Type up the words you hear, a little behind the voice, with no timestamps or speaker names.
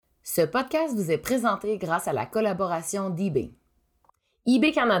Ce podcast vous est présenté grâce à la collaboration d'eBay.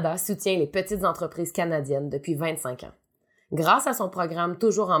 eBay Canada soutient les petites entreprises canadiennes depuis 25 ans. Grâce à son programme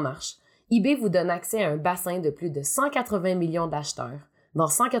Toujours en marche, eBay vous donne accès à un bassin de plus de 180 millions d'acheteurs dans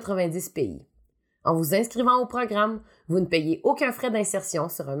 190 pays. En vous inscrivant au programme, vous ne payez aucun frais d'insertion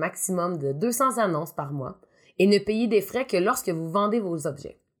sur un maximum de 200 annonces par mois et ne payez des frais que lorsque vous vendez vos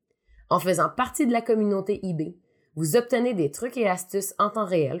objets. En faisant partie de la communauté eBay, vous obtenez des trucs et astuces en temps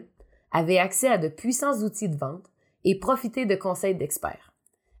réel, avez accès à de puissants outils de vente et profitez de conseils d'experts.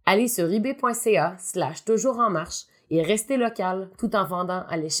 Allez sur ebay.ca/toujours en marche et restez local tout en vendant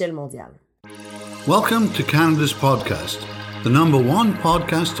à l'échelle mondiale. Welcome to Canada's podcast, the number one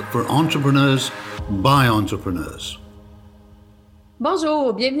podcast for entrepreneurs by entrepreneurs.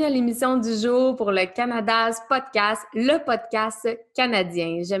 Bonjour, bienvenue à l'émission du jour pour le Canada's Podcast, le podcast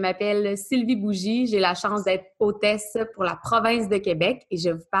canadien. Je m'appelle Sylvie Bougie, j'ai la chance d'être hôtesse pour la province de Québec et je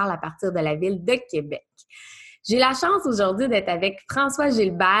vous parle à partir de la ville de Québec. J'ai la chance aujourd'hui d'être avec François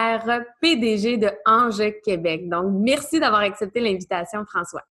Gilbert, PDG de Ange Québec. Donc, merci d'avoir accepté l'invitation,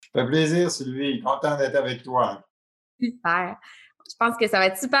 François. Ça fait plaisir, Sylvie. Content d'être avec toi. Super. Je pense que ça va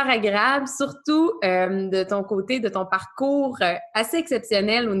être super agréable, surtout de ton côté, de ton parcours assez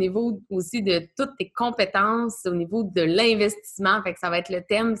exceptionnel au niveau aussi de toutes tes compétences, au niveau de l'investissement. Fait que ça va être le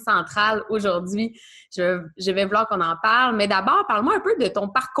thème central aujourd'hui. Je vais vouloir qu'on en parle. Mais d'abord, parle-moi un peu de ton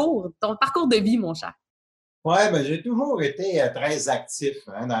parcours de vie, mon cher. Oui, ben, j'ai toujours été très actif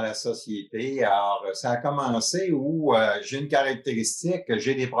dans la société. Alors, ça a commencé où j'ai une caractéristique,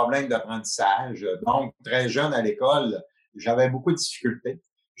 j'ai des problèmes d'apprentissage. Donc, très jeune à l'école, j'avais beaucoup de difficultés.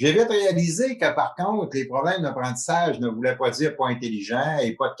 J'ai vite réalisé que, par contre, les problèmes d'apprentissage ne voulaient pas dire pas intelligent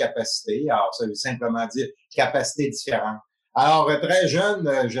et pas de capacité. Alors, ça veut simplement dire capacité différente. Alors, très jeune,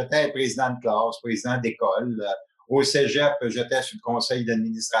 j'étais président de classe, président d'école. Au cégep, j'étais sur le conseil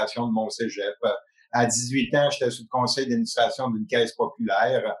d'administration de mon cégep. À 18 ans, j'étais sur le conseil d'administration d'une caisse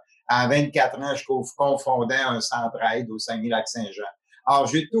populaire. À 24 ans, je confondais un centre-aide au Saguenay-Lac-Saint-Jean. Alors,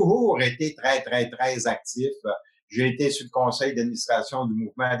 j'ai toujours été très actif. J'ai été sur le conseil d'administration du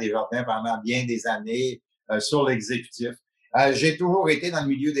Mouvement des Jardins pendant bien des années, sur l'exécutif. J'ai toujours été dans le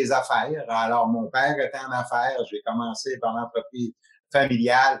milieu des affaires. Alors, mon père était en affaires. J'ai commencé par l'entreprise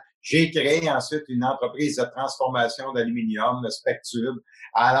familiale. J'ai créé ensuite une entreprise de transformation d'aluminium, Spectube.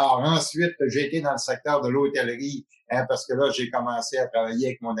 Alors, ensuite, j'ai été dans le secteur de l'hôtellerie, parce que là, j'ai commencé à travailler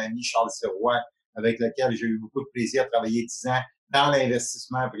avec mon ami Charles Sirois, avec lequel j'ai eu beaucoup de plaisir à travailler 10 ans dans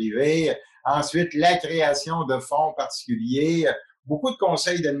l'investissement privé. Ensuite, la création de fonds particuliers, beaucoup de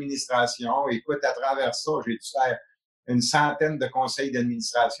conseils d'administration. Écoute, à travers ça, j'ai dû faire une centaine de conseils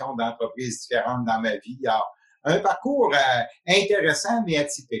d'administration d'entreprises différentes dans ma vie. Alors, un parcours intéressant mais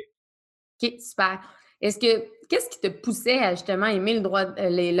atypique. OK, super. Qu'est-ce qui te poussait à justement aimer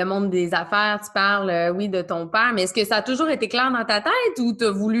le monde des affaires? Tu parles, oui, de ton père, mais est-ce que ça a toujours été clair dans ta tête ou tu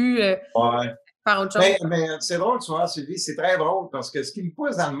as voulu faire autre chose? Mais c'est drôle, tu vois, Sylvie, c'est très drôle parce que ce qui me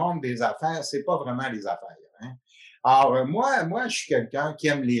pousse dans le monde des affaires, c'est pas vraiment les affaires. Alors, moi, je suis quelqu'un qui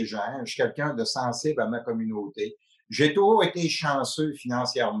aime les gens, je suis quelqu'un de sensible à ma communauté. J'ai toujours été chanceux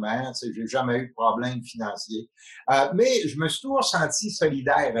financièrement, tu sais, j'ai jamais eu de problème financier, mais je me suis toujours senti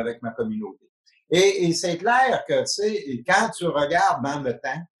solidaire avec ma communauté. Et c'est clair que, tu sais, quand tu regardes dans le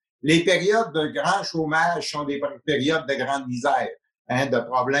temps, les périodes de grand chômage sont des périodes de grande misère, de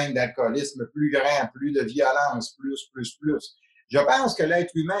problèmes d'alcoolisme plus grands, plus de violence, plus. Je pense que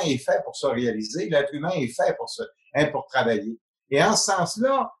l'être humain est fait pour se réaliser, l'être humain est fait pour travailler. Et en ce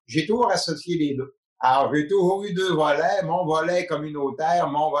sens-là, j'ai toujours associé les deux. Alors, j'ai toujours eu deux volets, mon volet communautaire,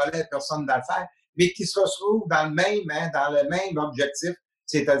 mon volet personne d'affaires, mais qui se retrouvent dans le même objectif,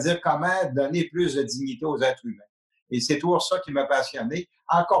 c'est-à-dire comment donner plus de dignité aux êtres humains. Et c'est toujours ça qui m'a passionné,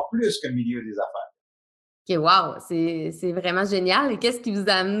 encore plus que le milieu des affaires. OK, wow! C'est vraiment génial. Et qu'est-ce qui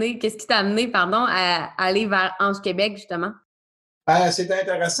t'a amené, à aller vers Ange Québec, justement? C'est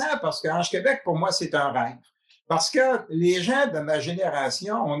intéressant parce qu'Ange Québec, pour moi, c'est un rêve. Parce que les gens de ma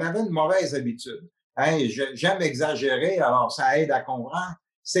génération, on avait une mauvaise habitude. J'aime exagérer, alors ça aide à comprendre.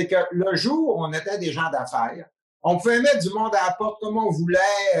 C'est que le jour où on était des gens d'affaires, on pouvait mettre du monde à la porte comme on voulait,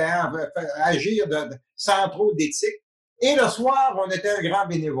 agir sans trop d'éthique. Et le soir, on était un grand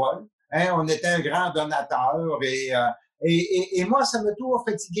bénévole, on était un grand donateur. Et moi, ça m'a toujours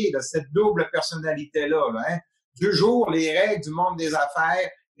fatigué, de cette double personnalité-là. Du jour, les règles du monde des affaires,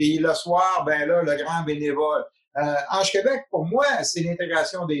 puis le soir, le grand bénévole. Ange Québec, pour moi, c'est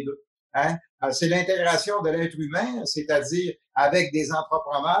l'intégration des deux. C'est l'intégration de l'être humain, c'est-à-dire avec des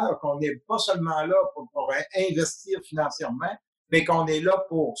entrepreneurs, qu'on n'est pas seulement là pour investir financièrement, mais qu'on est là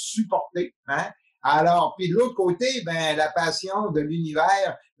pour supporter, Alors, puis de l'autre côté, ben la passion de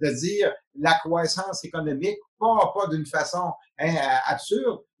l'univers, de dire la croissance économique, pas d'une façon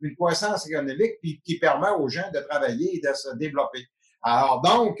absurde, une croissance économique qui permet aux gens de travailler et de se développer. Alors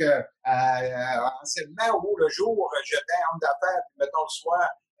donc, anciennement, où le jour, j'étais homme d'affaires, puis mettons le soir,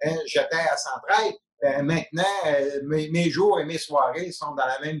 j'étais à Centraide, maintenant, mes jours et mes soirées sont dans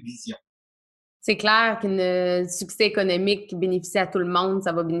la même vision. C'est clair qu'un succès économique qui bénéficie à tout le monde,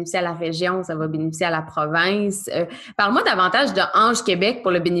 ça va bénéficier à la région, ça va bénéficier à la province. Parle-moi davantage de Ange Québec pour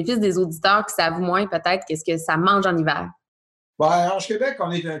le bénéfice des auditeurs qui savent moins peut-être qu'est-ce que ça mange en hiver. Bon, Ange Québec,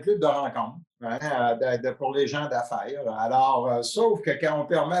 on est un club de rencontres pour les gens d'affaires. Alors, sauf que quand on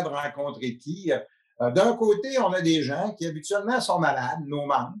permet de rencontrer qui, d'un côté, on a des gens qui habituellement sont malades, nos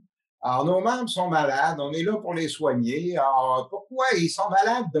membres. Alors, nos membres sont malades, on est là pour les soigner. Alors, pourquoi? Ils sont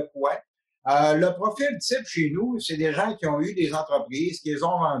malades de quoi? Le profil type chez nous, c'est des gens qui ont eu des entreprises, qui les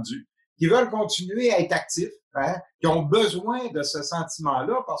ont vendues, qui veulent continuer à être actifs, qui ont besoin de ce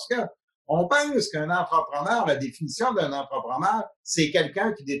sentiment-là parce que on pense qu'un entrepreneur, la définition d'un entrepreneur, c'est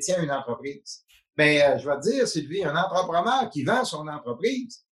quelqu'un qui détient une entreprise. Mais je vais te dire, Sylvie, un entrepreneur qui vend son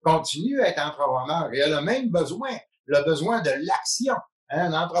entreprise continue à être entrepreneur et a le même besoin, le besoin de l'action.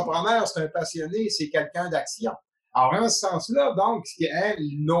 Un entrepreneur, c'est un passionné, c'est quelqu'un d'action. Alors, en ce sens-là, donc,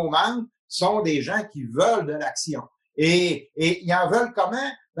 nos membres sont des gens qui veulent de l'action. Et ils en veulent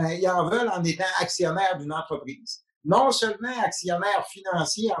comment? Ben, ils en veulent en étant actionnaires d'une entreprise. Non seulement actionnaires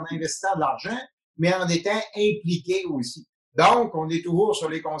financiers en investissant de l'argent, mais en étant impliqués aussi. Donc, on est toujours sur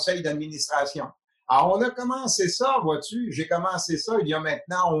les conseils d'administration. Alors, on a commencé ça, vois-tu, j'ai commencé ça il y a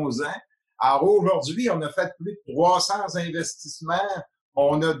maintenant 11 ans. Alors, aujourd'hui, on a fait plus de 300 investissements.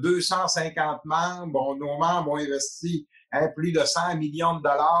 On a 250 membres. Nos membres ont investi plus de 100 millions de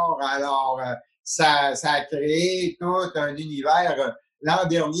dollars. Alors, ça a créé tout un univers. L'an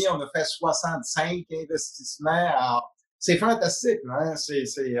dernier, on a fait 65 investissements. Alors, c'est fantastique. Hein?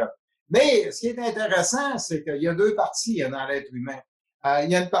 Mais ce qui est intéressant, c'est qu'il y a deux parties dans l'être humain.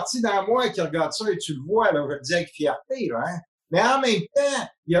 Il y a une partie dans moi qui regarde ça et tu le vois, là, je le dis avec fierté. Là, hein? Mais en même temps,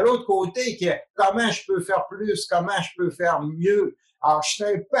 il y a l'autre côté qui est comment je peux faire plus, comment je peux faire mieux. Alors, je suis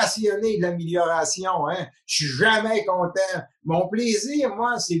un passionné de l'amélioration, hein. Je suis jamais content. Mon plaisir,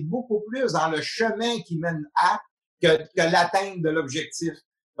 moi, c'est beaucoup plus dans le chemin qui mène à que l'atteinte de l'objectif.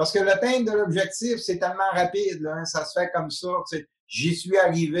 Parce que l'atteinte de l'objectif, c'est tellement rapide, là, hein, ça se fait comme ça. J'y suis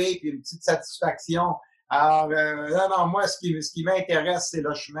arrivé, puis une petite satisfaction. Alors, non, moi, ce qui m'intéresse, c'est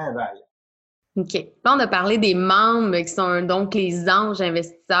le chemin vers. OK. Là, on a parlé des membres qui sont donc les anges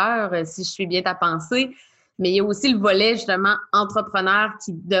investisseurs, si je suis bien ta pensée. Mais il y a aussi le volet, justement, entrepreneur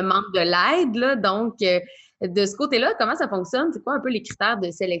qui demande de l'aide, là. Donc, de ce côté-là, comment ça fonctionne? C'est quoi un peu les critères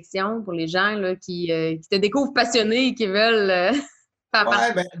de sélection pour les gens là, qui te découvrent passionné et qui veulent faire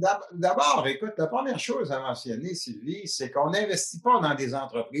partie? Oui, bien, d'abord, écoute, la première chose à mentionner, Sylvie, c'est qu'on n'investit pas dans des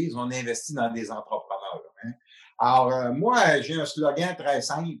entreprises, on investit dans des entrepreneurs. Hein? Alors, moi, j'ai un slogan très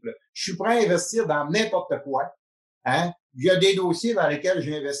simple. Je suis prêt à investir dans n'importe quoi. Hein? Il y a des dossiers dans lesquels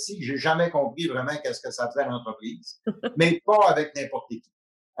j'ai investi que j'ai jamais compris vraiment qu'est-ce que ça faisait l'entreprise, mais pas avec n'importe qui.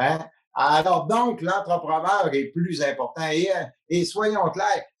 Hein? Alors donc, l'entrepreneur est plus important. Et soyons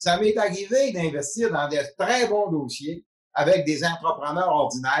clairs, ça m'est arrivé d'investir dans des très bons dossiers avec des entrepreneurs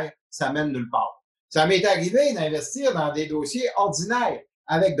ordinaires, ça mène nulle part. Ça m'est arrivé d'investir dans des dossiers ordinaires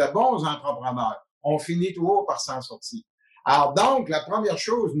avec de bons entrepreneurs. On finit toujours par s'en sortir. Alors donc, la première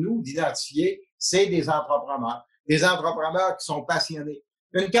chose, nous, d'identifier, c'est des entrepreneurs. Des entrepreneurs qui sont passionnés.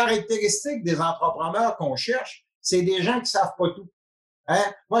 Une caractéristique des entrepreneurs qu'on cherche, c'est des gens qui savent pas tout. Hein?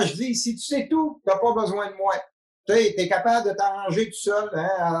 Moi, je dis, si tu sais tout, tu n'as pas besoin de moi. Tu es capable de t'arranger tout seul. Hein?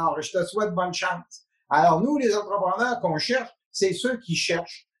 Alors, je te souhaite bonne chance. Alors, nous, les entrepreneurs qu'on cherche, c'est ceux qui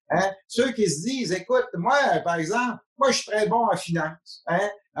cherchent. Hein? Ceux qui se disent, écoute, moi, par exemple, moi, je suis très bon en finance.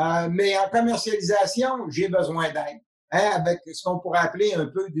 Hein? Mais en commercialisation, j'ai besoin d'aide. Hein? Avec ce qu'on pourrait appeler un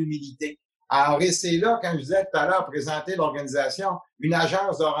peu d'humilité. Alors, et c'est là, quand je disais tout à l'heure, présenter l'organisation, une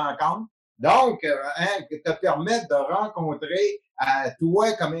agence de rencontre. Donc, te permettre de rencontrer,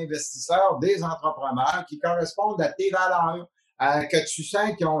 toi, comme investisseur, des entrepreneurs qui correspondent à tes valeurs, que tu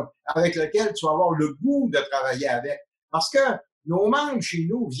sens avec lesquels tu vas avoir le goût de travailler avec. Parce que nos membres chez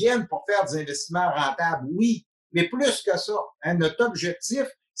nous viennent pour faire des investissements rentables, oui, mais plus que ça. Hein, notre objectif,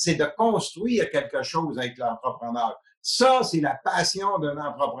 c'est de construire quelque chose avec l'entrepreneur. Ça, c'est la passion d'un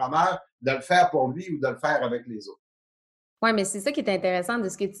entrepreneur, de le faire pour lui ou de le faire avec les autres. Oui, mais c'est ça qui est intéressant de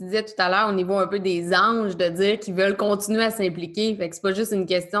ce que tu disais tout à l'heure au niveau un peu des anges, de dire qu'ils veulent continuer à s'impliquer. Fait que c'est pas juste une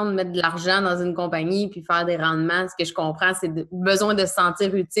question de mettre de l'argent dans une compagnie puis faire des rendements. Ce que je comprends, c'est besoin de se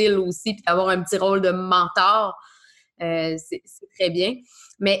sentir utile aussi puis d'avoir un petit rôle de mentor. C'est très bien.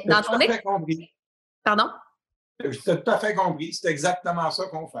 Mais dans ton Pardon? J'ai tout à fait compris. C'est exactement ça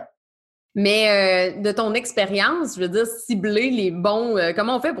qu'on fait. Mais de ton expérience, je veux dire, cibler les bons...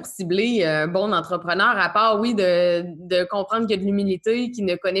 comment on fait pour cibler un bon entrepreneur, à part, oui, de comprendre qu'il y a de l'humilité, qu'il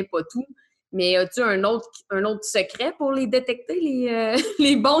ne connaît pas tout, mais as-tu un autre secret pour les détecter,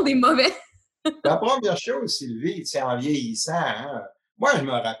 les bons des mauvais? La première chose, Sylvie, c'est en vieillissant. Hein? Moi, je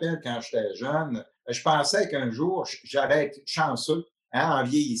me rappelle quand j'étais jeune, je pensais qu'un jour, j'allais être chanceux. Hein? En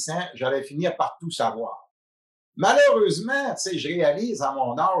vieillissant, j'allais finir par tout savoir. Malheureusement, tu sais, je réalise à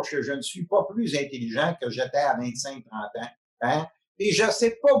mon âge que je ne suis pas plus intelligent que j'étais à 25-30 ans. Hein? Et je ne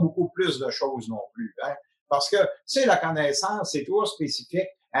sais pas beaucoup plus de choses non plus. Hein? Parce que, tu sais, la connaissance, c'est toujours spécifique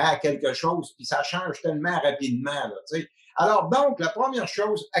à quelque chose, puis ça change tellement rapidement. Là, tu sais. Alors, donc, la première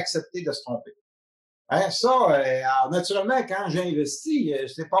chose, accepter de se tromper. Hein, ça, alors, naturellement, quand j'investis,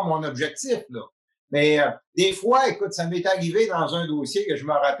 c'est pas mon objectif, là. Mais des fois, écoute, ça m'est arrivé dans un dossier que je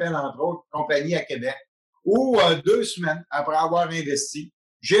me rappelle, entre autres, compagnie à Québec, où 2 semaines après avoir investi,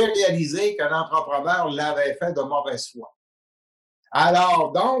 j'ai réalisé que l'entrepreneur l'avait fait de mauvaise foi.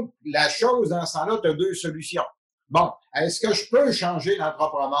 Alors, donc, la chose dans ce temps-là, tu as 2 solutions. Bon, est-ce que je peux changer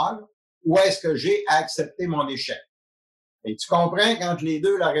l'entrepreneur ou est-ce que j'ai à accepter mon échec? Et tu comprends quand les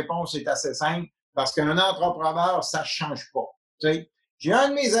deux, la réponse est assez simple, parce qu'un entrepreneur, ça ne change pas. Tu sais? J'ai un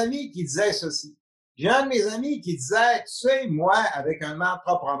de mes amis qui disait ceci. J'ai un de mes amis qui disait, tu sais, moi, avec un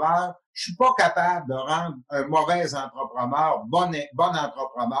entrepreneur, je suis pas capable de rendre un mauvais entrepreneur, bon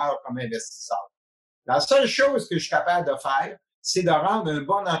entrepreneur comme investisseur. La seule chose que je suis capable de faire, c'est de rendre un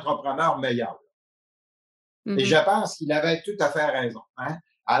bon entrepreneur meilleur. Et je pense qu'il avait tout à fait raison. Hein?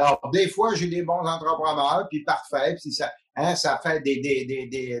 Alors, des fois, j'ai des bons entrepreneurs, puis parfait, puis ça, hein, ça fait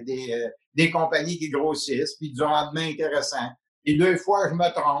des compagnies qui grossissent, puis du rendement intéressant. Et 2 fois, je me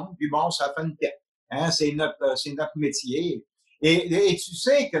trompe, puis bon, ça fait une tête. Hein? C'est notre métier. Et tu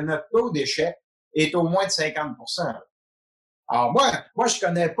sais que notre taux d'échec est au moins de 50%. Alors, moi, je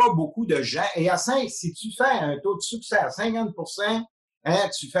connais pas beaucoup de gens. Et à 5, si tu fais un taux de succès à 50%, hein,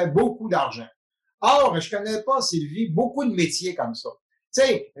 tu fais beaucoup d'argent. Or, je connais pas, Sylvie, beaucoup de métiers comme ça. Tu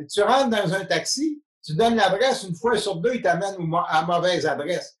sais, tu rentres dans un taxi, tu donnes l'adresse, une fois sur 2, il t'amène à mauvaise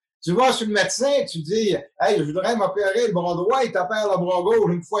adresse. Tu vas sur le médecin, tu dis, hey, je voudrais m'opérer le bras droit, il t'opère le bras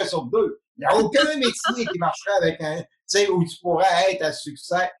gauche une fois sur 2. Il n'y a aucun métier qui marcherait avec tu sais, où tu pourrais être à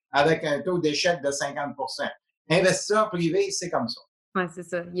succès avec un taux d'échec de 50%. Investisseur privé, c'est comme ça. Oui, c'est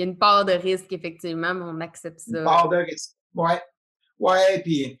ça. Il y a une part de risque, effectivement, mais on accepte ça. Une part de risque. Ouais. Ouais,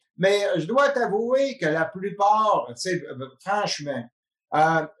 puis, mais je dois t'avouer que la plupart, tu sais, franchement,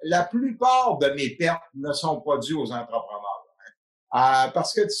 la plupart de mes pertes ne sont pas dues aux entrepreneurs. Hein.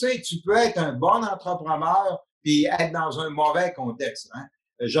 Parce que tu sais, tu peux être un bon entrepreneur puis être dans un mauvais contexte. Hein.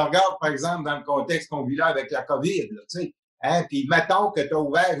 Je regarde, par exemple, dans le contexte qu'on vit là avec la COVID, là, tu sais, hein, puis mettons que tu as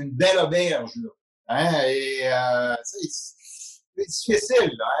ouvert une belle auberge, là, hein, et c'est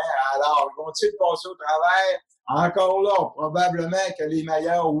difficile, là, hein. Alors, vont-ils passer au travers? Encore là, probablement que les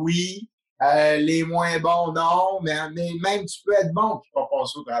meilleurs, oui, les moins bons, non, mais même tu peux être bon puis pas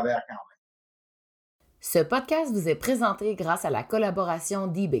passer au travers quand même. Ce podcast vous est présenté grâce à la collaboration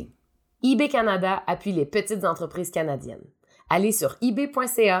d'eBay. eBay Canada appuie les petites entreprises canadiennes. Allez sur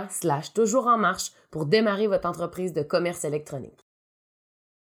ebay.ca/toujours en marche pour démarrer votre entreprise de commerce électronique.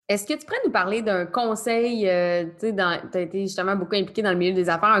 Est-ce que tu pourrais nous parler d'un conseil, tu as été justement beaucoup impliqué dans le milieu des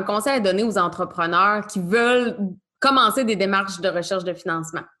affaires, un conseil à donner aux entrepreneurs qui veulent commencer des démarches de recherche de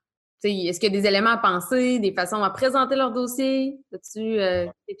financement? Est-ce qu'il y a des éléments à penser, des façons à présenter leur dossier? As-tu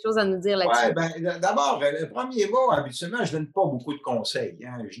quelque chose à nous dire là-dessus? Oui, bien, d'abord, le premier mot, habituellement, je ne donne pas beaucoup de conseils.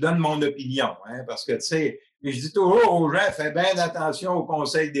 Hein. Je donne mon opinion, hein, parce que, tu sais, je dis toujours aux gens, fais bien attention aux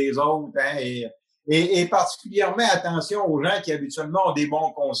conseils des autres, hein, et particulièrement attention aux gens qui habituellement ont des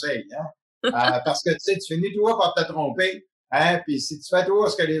bons conseils. Hein. Parce que, tu sais, tu finis toujours par te tromper, hein, puis si tu fais toujours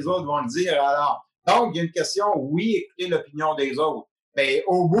ce que les autres vont te dire, alors. Donc, il y a une question, oui, écouter l'opinion des autres. Mais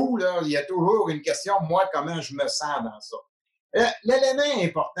au bout, là, il y a toujours une question, moi, comment je me sens dans ça. L'élément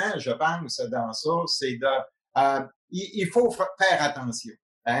important, je pense, dans ça, c'est il faut faire attention.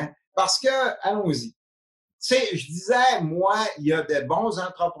 Hein? Parce que, allons-y. Tu sais, je disais, moi, il y a de bons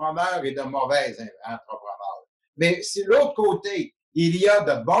entrepreneurs et de mauvais entrepreneurs. Mais c'est l'autre côté, il y a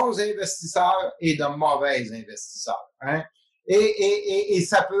de bons investisseurs et de mauvais investisseurs. Hein? Et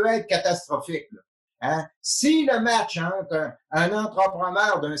ça peut être catastrophique, là. Hein? Si le match entre un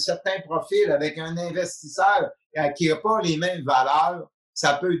entrepreneur d'un certain profil avec un investisseur qui n'a pas les mêmes valeurs,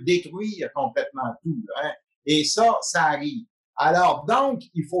 ça peut détruire complètement tout. Hein? Et ça arrive. Alors, donc,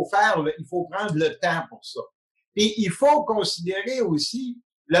 il faut prendre le temps pour ça. Puis, il faut considérer aussi,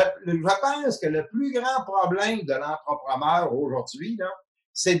 je pense que le plus grand problème de l'entrepreneur aujourd'hui, là,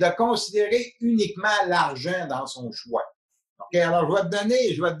 c'est de considérer uniquement l'argent dans son choix. OK? Alors, je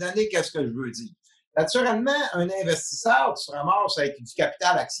vais te donner qu'est-ce que je veux dire. Naturellement, un investisseur, tu te ramasses avec du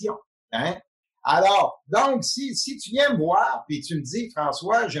capital action. Hein? Alors, donc, si tu viens me voir puis tu me dis,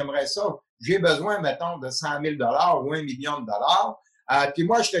 François, j'aimerais ça, j'ai besoin, mettons, de 100 000 ou 1 million de dollars, puis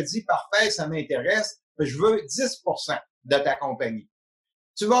moi, je te dis, parfait, ça m'intéresse, je veux 10 de ta compagnie.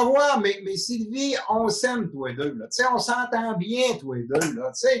 Tu vas voir, mais Sylvie, on s'aime, tous les deux, là. Tu sais, on s'entend bien, tous les deux,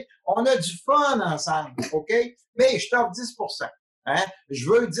 là. Tu sais, on a du fun ensemble, OK? Mais je t'offre 10 hein? Je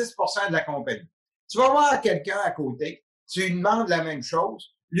veux 10 de la compagnie. Tu vas voir quelqu'un à côté, tu lui demandes la même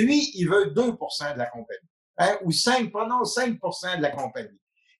chose. Lui, il veut 2 de la compagnie. Hein? Ou 5 de la compagnie.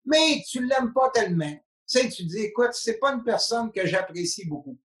 Mais tu l'aimes pas tellement. Tu sais, tu dis, écoute, c'est pas une personne que j'apprécie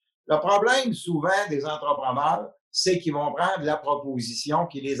beaucoup. Le problème, souvent, des entrepreneurs, c'est qu'ils vont prendre la proposition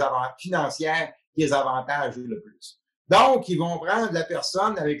financière qui les avantage le plus. Donc, ils vont prendre la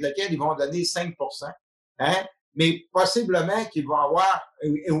personne avec laquelle ils vont donner 5 hein, mais possiblement qu'ils vont avoir,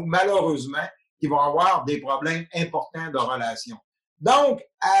 ou malheureusement, qu'ils vont avoir des problèmes importants de relation. Donc,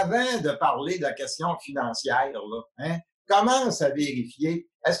 avant de parler de la question financière, là, hein, commence à vérifier,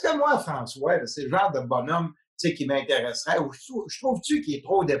 est-ce que moi, François, c'est le genre de bonhomme qui m'intéresserait, ou je trouve-tu qu'il est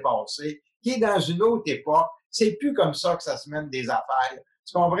trop dépassé, qu'il est dans une autre époque, c'est plus comme ça que ça se mène des affaires.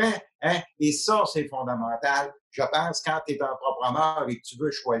 Tu comprends? Hein? Et ça, c'est fondamental, je pense, quand tu es entrepreneur et que tu veux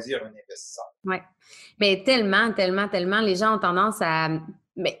choisir un investisseur. Oui. Mais tellement, tellement, tellement, les gens ont tendance à...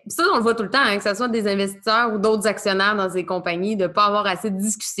 Mais ça, on le voit tout le temps, hein, que ce soit des investisseurs ou d'autres actionnaires dans ces compagnies, de ne pas avoir assez de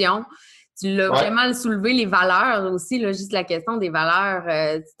discussion. Tu l'as vraiment soulevé, les valeurs aussi, là, juste la question des valeurs.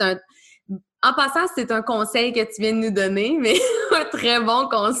 En passant, c'est un conseil que tu viens de nous donner, mais un très bon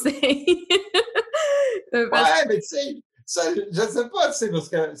conseil. Mais tu sais, je ne sais pas, tu sais, parce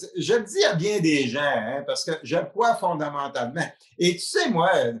que je le dis à bien des gens, hein, parce que je crois fondamentalement. Et tu sais, moi,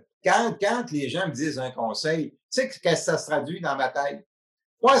 quand les gens me disent un conseil, tu sais qu'est-ce que ça se traduit dans ma tête?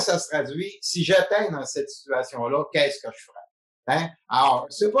 Moi, ça se traduit, si j'étais dans cette situation-là, qu'est-ce que je ferais? Hein? Alors,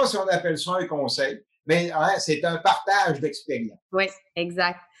 je ne sais pas si on appelle ça un conseil, mais hein, c'est un partage d'expérience. Oui,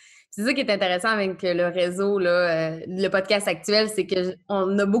 exact. C'est ça qui est intéressant avec le réseau, là, le podcast actuel, c'est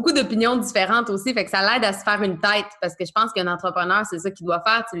qu'on a beaucoup d'opinions différentes aussi, fait que ça l'aide à se faire une tête, parce que je pense qu'un entrepreneur, c'est ça qu'il doit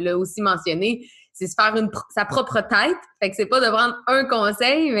faire, tu l'as aussi mentionné, c'est se faire sa propre tête, fait que c'est pas de prendre un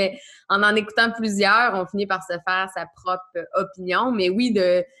conseil, mais en écoutant plusieurs, on finit par se faire sa propre opinion, mais oui,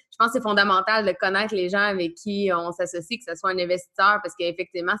 je pense que c'est fondamental de connaître les gens avec qui on s'associe, que ce soit un investisseur, parce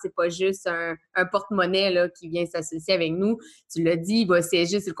qu'effectivement, c'est pas juste un porte-monnaie là, qui vient s'associer avec nous. Tu l'as dit, il va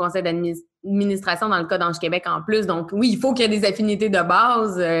siéger sur le conseil d'administration dans le cas d'Ange Québec en plus. Donc oui, il faut qu'il y ait des affinités de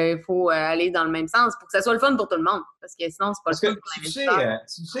base. Il faut aller dans le même sens pour que ça soit le fun pour tout le monde. Parce que sinon, c'est pas le fun pour l'investisseur.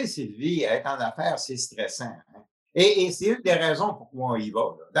 Tu sais, Sylvie, être en affaires, c'est stressant. Hein? Et c'est une des raisons pourquoi on y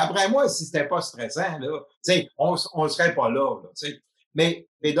va. D'après moi, si c'était pas stressant, là, on ne serait pas là. Mais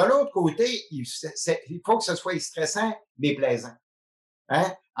de l'autre côté, il faut que ce soit stressant, mais plaisant.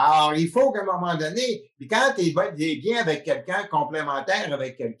 Hein? Alors, il faut qu'à un moment donné, puis quand tu es bien avec quelqu'un, complémentaire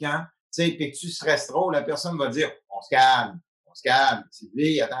avec quelqu'un, puis que tu stresses trop, la personne va dire, on se calme,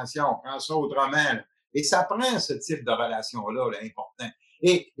 Sylvie, attention, prends ça autrement. Là. Et ça prend ce type de relation-là, là, important.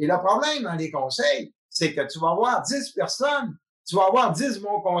 Et le problème dans les conseils, c'est que tu vas avoir 10 personnes, tu vas avoir 10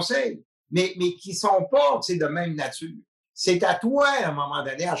 bons conseils, mais qui sont pas, de même nature. C'est à toi, à un moment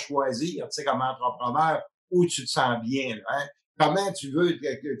donné, à choisir, comme entrepreneur, où tu te sens bien, là, hein? Comment tu veux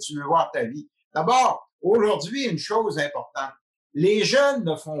voir ta vie. D'abord, aujourd'hui, une chose importante. Les jeunes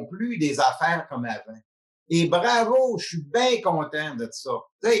ne font plus des affaires comme avant. Et bravo, je suis bien content de ça.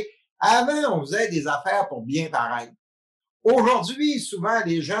 T'sais, avant, on faisait des affaires pour bien paraître. Aujourd'hui, souvent,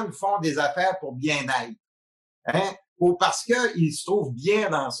 les jeunes font des affaires pour bien être. Hein? Ou parce qu'ils se trouvent bien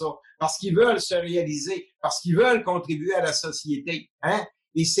dans ça. Parce qu'ils veulent se réaliser. Parce qu'ils veulent contribuer à la société. Hein?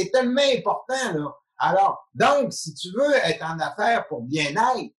 Et c'est tellement important, là. Alors, donc, si tu veux être en affaires pour bien être,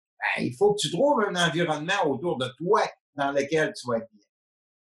 ben, il faut que tu trouves un environnement autour de toi dans lequel tu vas être bien.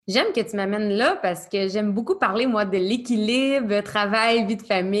 J'aime que tu m'amènes là parce que j'aime beaucoup parler, moi, de l'équilibre, travail, vie de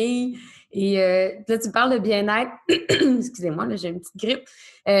famille. Et là, tu parles de bien-être. Excusez-moi, là, j'ai une petite grippe.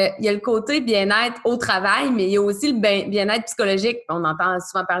 Il y a le côté bien-être au travail, mais il y a aussi le bien-être psychologique. On entend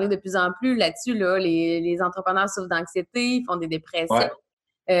souvent parler de plus en plus là-dessus. Là, les entrepreneurs souffrent d'anxiété, font des dépressions. Ouais.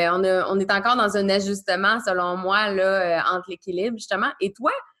 On est encore dans un ajustement, selon moi, là, entre l'équilibre, justement. Et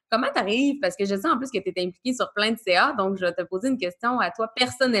toi, comment tu arrives? Parce que je sais en plus que tu es impliqué sur plein de CA, donc je vais te poser une question à toi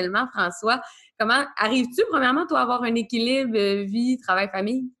personnellement, François. Comment arrives-tu, premièrement, toi, à avoir un équilibre vie, travail,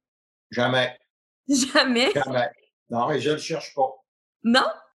 famille? Jamais. Jamais? Jamais. Non, et je ne le cherche pas. Non?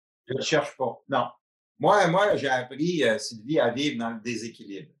 Je ne le cherche pas. Non. Moi, j'ai appris, Sylvie, à vivre dans le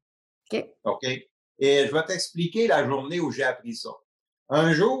déséquilibre. OK. OK? Et je vais t'expliquer la journée où j'ai appris ça.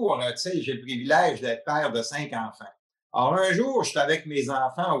 Un jour, tu sais, j'ai le privilège d'être père de 5 enfants. Alors, un jour, j'étais avec mes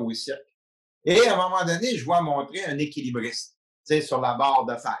enfants au cirque. Et à un moment donné, je vois montrer un équilibriste, tu sais, sur la barre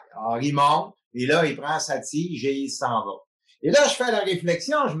de fer. Alors, il monte, et là, il prend sa tige et il s'en va. Et là, je fais la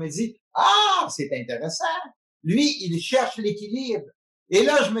réflexion, je me dis, ah, c'est intéressant. Lui, il cherche l'équilibre. Et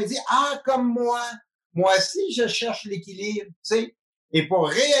là, je me dis, ah, comme moi aussi, je cherche l'équilibre, tu sais. Et pour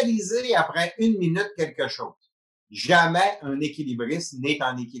réaliser après 1 minute quelque chose, jamais un équilibriste n'est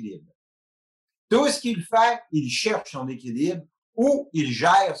en équilibre. Tout ce qu'il fait, il cherche son équilibre ou il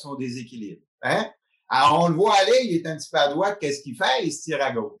gère son déséquilibre. Hein? Alors, on le voit aller, il est un petit peu à droite, qu'est-ce qu'il fait? Il se tire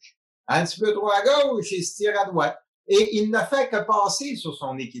à gauche. Un petit peu trop à gauche, il se tire à droite. Et il ne fait que passer sur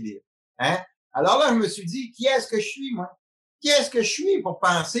son équilibre. Hein? Alors là, je me suis dit, qui est-ce que je suis, moi? Qui est-ce que je suis pour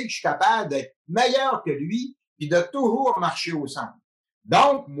penser que je suis capable d'être meilleur que lui et de toujours marcher au centre?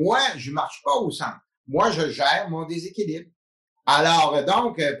 Donc, moi, je marche pas au centre. Moi, je gère mon déséquilibre. Alors,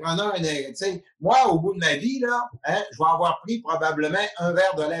 donc, prenons tu sais, moi, au bout de ma vie, là, hein, je vais avoir pris probablement un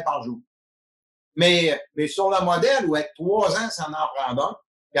verre de lait par jour. Mais sur le modèle où être 3 ans, ça en prend un,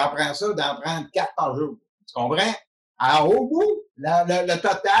 puis après ça, d'en prendre 4 par jour. Tu comprends? Alors, au bout, le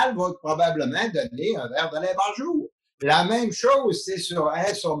total va probablement donner un verre de lait par jour. La même chose, c'est sur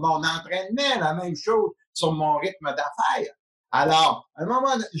mon entraînement, la même chose sur mon rythme d'affaires. Alors, à un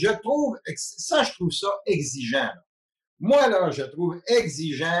moment, je trouve ça exigeant. Là. Moi, là, je trouve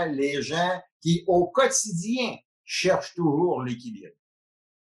exigeant les gens qui, au quotidien, cherchent toujours l'équilibre.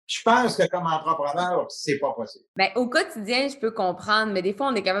 Je pense que comme entrepreneur, c'est pas possible. Bien, au quotidien, je peux comprendre, mais des fois,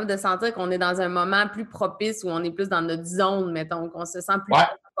 on est capable de sentir qu'on est dans un moment plus propice où on est plus dans notre zone, mettons, qu'on se sent plus Ouais.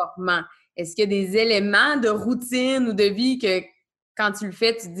 performant. Est-ce qu'il y a des éléments de routine ou de vie que quand tu le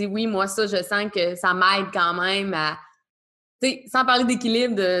fais, tu te dis oui, moi, ça, je sens que ça m'aide quand même à. Tu sais, sans parler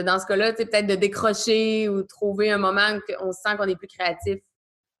d'équilibre dans ce cas-là, tu sais, peut-être de décrocher ou trouver un moment où on sent qu'on est plus créatif.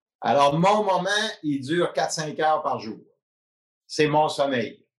 Alors, mon moment, il dure 4-5 heures par jour. C'est mon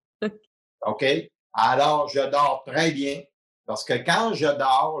sommeil. OK? Alors, je dors très bien parce que quand je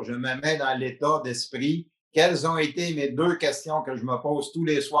dors, je me mets dans l'état d'esprit. Quelles ont été mes 2 questions que je me pose tous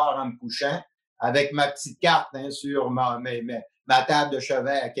les soirs en me couchant avec ma petite carte sur ma table de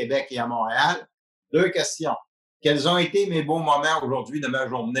chevet à Québec et à Montréal? 2 questions. Quels ont été mes beaux moments aujourd'hui de ma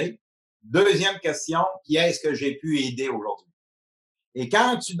journée? Deuxième question, qui est-ce que j'ai pu aider aujourd'hui? Et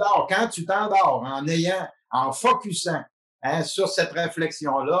quand tu t'endors en focusant sur cette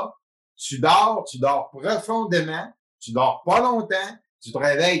réflexion-là, tu dors profondément, tu dors pas longtemps, tu te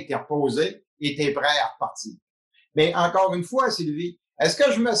réveilles, tu es reposé et tu es prêt à repartir. Mais encore une fois, Sylvie, est-ce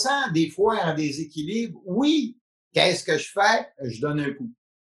que je me sens des fois en déséquilibre? Oui. Qu'est-ce que je fais? Je donne un coup.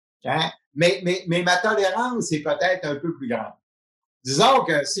 Hein? Mais ma tolérance est peut-être un peu plus grande. Disons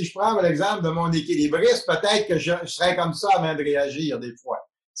que si je prends l'exemple de mon équilibriste, peut-être que je serais comme ça avant de réagir des fois.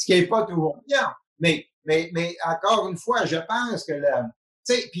 Ce qui n'est pas toujours bien. Mais encore une fois, je pense que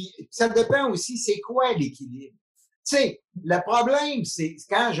tu sais, puis ça dépend aussi, c'est quoi l'équilibre? Tu sais, le problème, c'est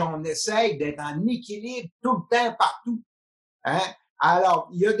quand on essaye d'être en équilibre tout le temps, partout. Hein? Alors,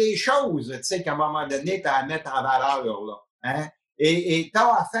 il y a des choses, tu sais, qu'à un moment donné, tu as à mettre en valeur, là. Hein? Et tu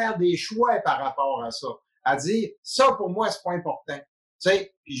as à faire des choix par rapport à ça. À dire, ça, pour moi, c'est pas important. Tu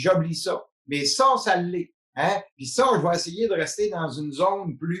sais, puis j'oublie ça. Mais ça l'est. Hein? Puis ça, je vais essayer de rester dans une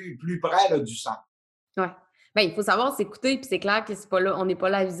zone plus près là, du centre. Oui. Bien, il faut savoir s'écouter, puis c'est clair que c'est pas là, on n'est pas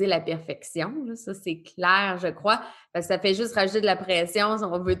là à viser la perfection. Là, ça, c'est clair, je crois. Parce que ça fait juste rajouter de la pression si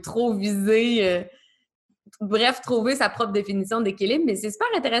on veut trop viser. Bref, trouver sa propre définition d'équilibre. Mais c'est super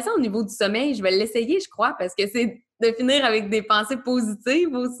intéressant au niveau du sommeil. Je vais l'essayer, je crois, parce que c'est de finir avec des pensées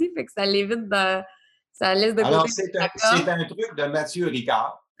positives aussi. Fait que ça l'évite de. Ça laisse de Alors, côté. c'est un truc de Mathieu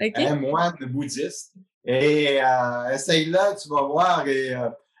Ricard, Okay. un moine bouddhiste. Et essaye-là, tu vas voir. Et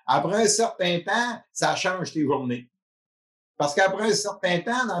après un certain temps, ça change tes journées. Parce qu'après un certain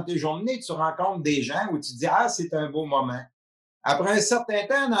temps, dans tes journées, tu rencontres des gens où tu dis, ah, c'est un beau moment. Après un certain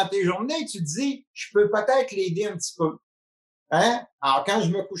temps, dans tes journées, tu te dis, je peux peut-être l'aider un petit peu. Hein? Alors, quand je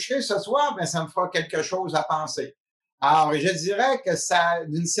me coucherai ce soir, ben, ça me fera quelque chose à penser. Alors, je dirais que ça,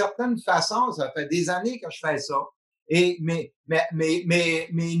 d'une certaine façon, ça fait des années que je fais ça. Et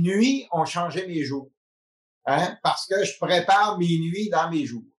mes nuits ont changé mes jours. Hein? Parce que je prépare mes nuits dans mes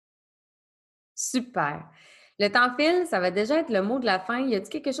jours. Super. Le temps file, ça va déjà être le mot de la fin. Y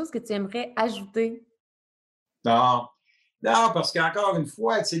a-t-il quelque chose que tu aimerais ajouter? Non, parce qu'encore une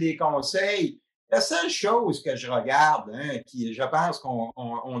fois, tu sais, les conseils, la seule chose que je regarde, qui, je pense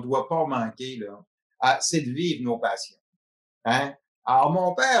qu'on doit pas manquer, là, c'est de vivre nos passions. Hein? Alors,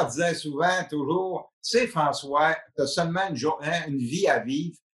 mon père disait souvent, toujours, tu sais, François, tu as seulement une vie à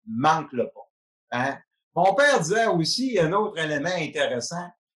vivre, manque-le pas. Hein? Mon père disait aussi un autre élément intéressant.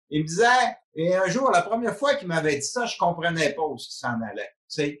 Il me disait, et un jour, la première fois qu'il m'avait dit ça, je comprenais pas où il s'en allait.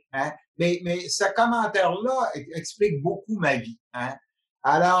 Tu sais, hein? Mais ce commentaire-là explique beaucoup ma vie. Hein?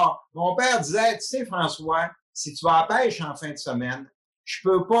 Alors, mon père disait, tu sais, François, si tu vas à la pêche en fin de semaine, je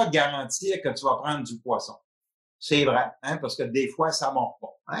peux pas te garantir que tu vas prendre du poisson. C'est vrai, hein, parce que des fois, ça monte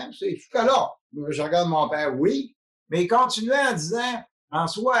pas. Hein? C'est jusque-là. Je regarde mon père, oui, mais il continuait en disant,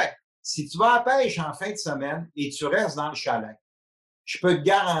 François, si tu vas à la pêche en fin de semaine et tu restes dans le chalet, je peux te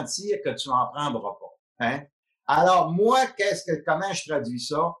garantir que tu n'en prendras pas. Hein? Alors, moi, comment je traduis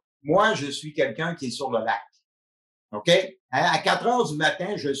ça? Moi, je suis quelqu'un qui est sur le lac. OK? Hein? À 4 heures du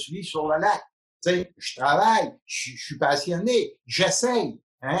matin, je suis sur le lac. Tu sais, je travaille, je suis passionné, j'essaye.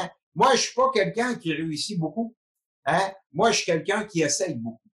 Hein? Moi, je suis pas quelqu'un qui réussit beaucoup. Hein? Moi, je suis quelqu'un qui essaye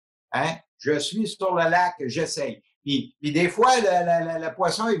beaucoup. Hein? Je suis sur le lac, j'essaye. Puis des fois, le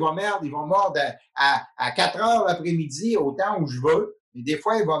poisson, il va mordre à 4 heures l'après-midi au temps où je veux. Mais des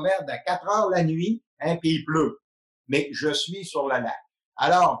fois, il va mordre à 4 heures la nuit, hein, puis il pleut. Mais je suis sur le lac.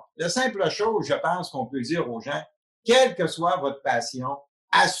 Alors, la simple chose, je pense qu'on peut dire aux gens, quelle que soit votre passion,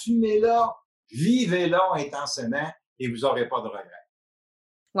 assumez-la, vivez-la intensément et vous n'aurez pas de regrets.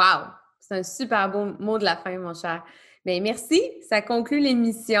 Wow! C'est un super beau mot de la fin, mon cher. Bien, merci. Ça conclut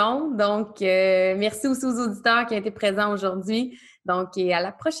l'émission. Donc, merci aussi aux auditeurs qui ont été présents aujourd'hui. Donc, et à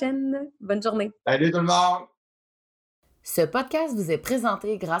la prochaine. Bonne journée. Salut tout le monde! Ce podcast vous est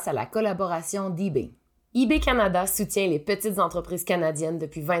présenté grâce à la collaboration d'eBay. eBay Canada soutient les petites entreprises canadiennes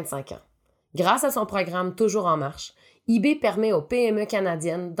depuis 25 ans. Grâce à son programme Toujours en marche, eBay permet aux PME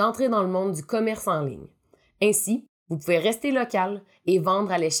canadiennes d'entrer dans le monde du commerce en ligne. Ainsi, vous pouvez rester local et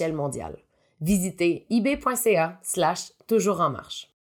vendre à l'échelle mondiale. Visitez ebay.ca/toujours en marche.